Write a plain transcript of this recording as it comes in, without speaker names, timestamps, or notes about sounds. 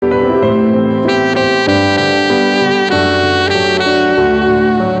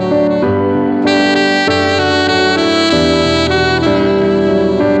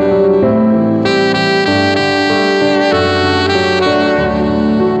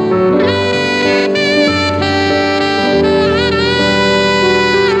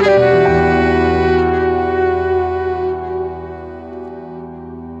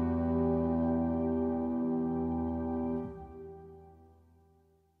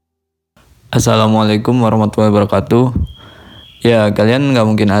Assalamualaikum warahmatullahi wabarakatuh. Ya, kalian nggak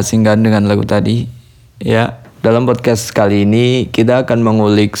mungkin asing kan dengan lagu tadi? Ya, dalam podcast kali ini kita akan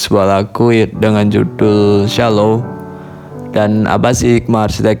mengulik sebuah lagu dengan judul Shallow dan apa sih hikmah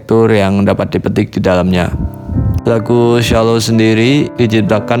arsitektur yang dapat dipetik di dalamnya. Lagu Shallow sendiri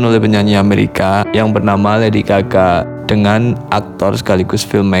diciptakan oleh penyanyi Amerika yang bernama Lady Gaga dengan aktor sekaligus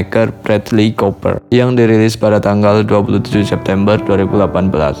filmmaker Bradley Cooper yang dirilis pada tanggal 27 September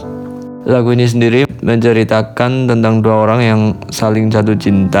 2018. Lagu ini sendiri menceritakan tentang dua orang yang saling jatuh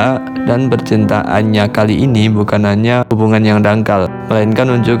cinta, dan percintaannya kali ini bukan hanya hubungan yang dangkal, melainkan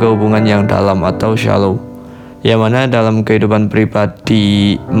menuju ke hubungan yang dalam atau shallow, yang mana dalam kehidupan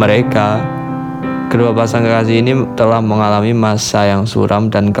pribadi mereka, kedua pasang kekasih ini telah mengalami masa yang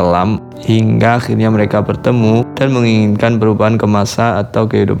suram dan kelam hingga akhirnya mereka bertemu dan menginginkan perubahan ke masa atau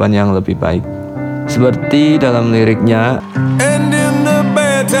kehidupan yang lebih baik. Seperti dalam liriknya,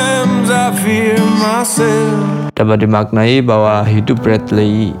 dapat dimaknai bahwa hidup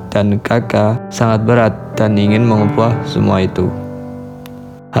Bradley dan Gaga sangat berat dan ingin mengubah semua itu.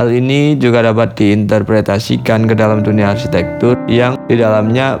 Hal ini juga dapat diinterpretasikan ke dalam dunia arsitektur yang di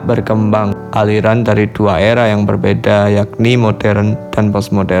dalamnya berkembang aliran dari dua era yang berbeda, yakni modern dan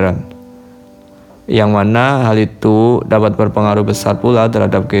postmodern, yang mana hal itu dapat berpengaruh besar pula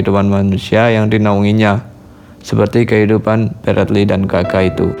terhadap kehidupan manusia yang dinaunginya, seperti kehidupan Bradley dan Gaga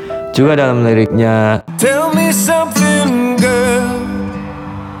itu. Juga dalam liriknya, Tell me something, girl.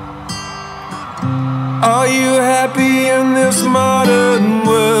 Are you happy in this modern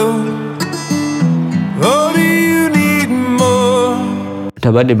world? Or do you need more?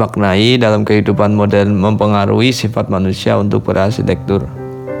 Dapat dimaknai dalam kehidupan modern mempengaruhi sifat manusia untuk berarsitektur,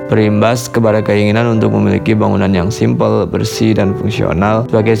 berimbas kepada keinginan untuk memiliki bangunan yang simpel, bersih, dan fungsional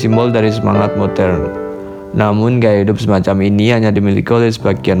sebagai simbol dari semangat modern. Namun gaya hidup semacam ini hanya dimiliki oleh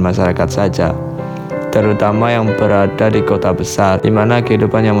sebagian masyarakat saja, terutama yang berada di kota besar, di mana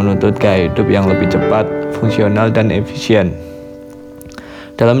kehidupan yang menuntut gaya hidup yang lebih cepat, fungsional, dan efisien.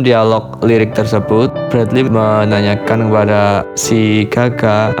 Dalam dialog lirik tersebut, Bradley menanyakan kepada si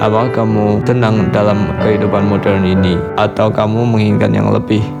Gaga, apakah kamu tenang dalam kehidupan modern ini, atau kamu menginginkan yang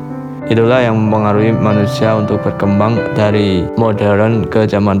lebih? Itulah yang mempengaruhi manusia untuk berkembang dari modern ke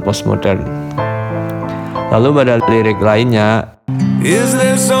zaman postmodern. Lalu pada lirik lainnya, Is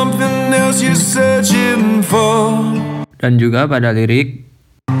there something else you're searching for? Dan juga pada lirik,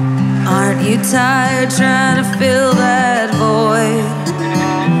 Aren't you tired trying to fill that void?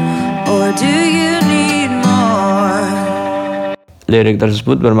 Or do you need more? Lirik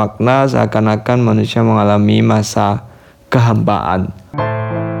tersebut bermakna seakan-akan manusia mengalami masa kehampaan.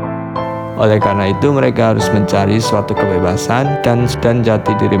 Oleh karena itu mereka harus mencari suatu kebebasan dan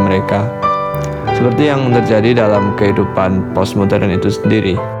jati diri mereka, seperti yang terjadi dalam kehidupan postmodern itu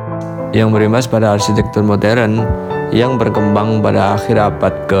sendiri, yang berimbas pada arsitektur modern yang berkembang pada akhir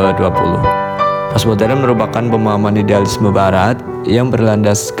abad ke-20. Postmodern merupakan pemahaman idealisme barat yang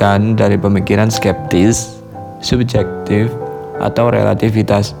berlandaskan dari pemikiran skeptis, subjektif, atau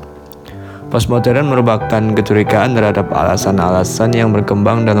relativitas. Postmodern merupakan kecurigaan terhadap alasan-alasan yang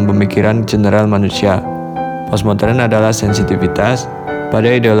berkembang dalam pemikiran general manusia. Postmodern adalah sensitivitas pada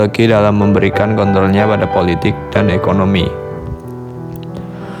ideologi dalam memberikan kontrolnya pada politik dan ekonomi,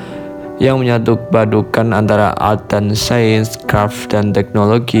 yang menyatupadukan antara art dan sains, craft dan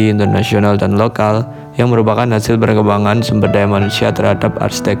teknologi internasional dan lokal, yang merupakan hasil perkembangan sumber daya manusia terhadap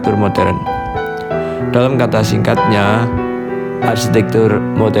arsitektur modern. Dalam kata singkatnya, arsitektur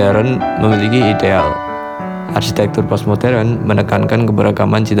modern memiliki ideal. Arsitektur postmodern menekankan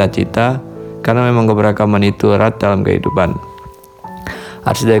keberagaman cita-cita karena memang keberagaman itu erat dalam kehidupan.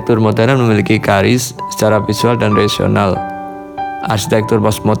 Arsitektur modern memiliki garis secara visual dan rasional. Arsitektur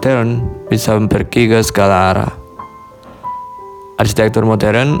postmodern bisa pergi ke segala arah. Arsitektur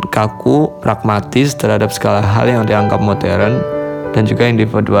modern kaku, pragmatis terhadap segala hal yang dianggap modern dan juga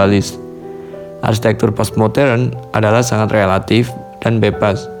individualis. Arsitektur postmodern adalah sangat relatif dan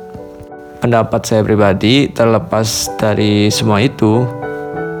bebas. Pendapat saya pribadi, terlepas dari semua itu,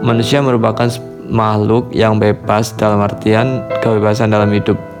 manusia merupakan makhluk yang bebas dalam artian kebebasan dalam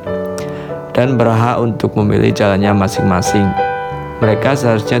hidup dan berhak untuk memilih jalannya masing-masing. Mereka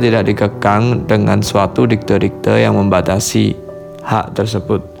seharusnya tidak dikekang dengan suatu dikte-dikte yang membatasi hak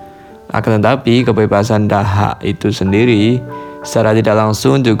tersebut. Akan tetapi kebebasan dan hak itu sendiri secara tidak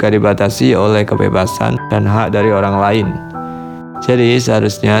langsung juga dibatasi oleh kebebasan dan hak dari orang lain. Jadi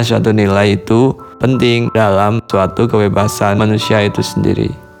seharusnya suatu nilai itu penting dalam suatu kebebasan manusia itu sendiri.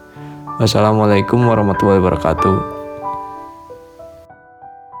 Wassalamualaikum warahmatullahi wabarakatuh.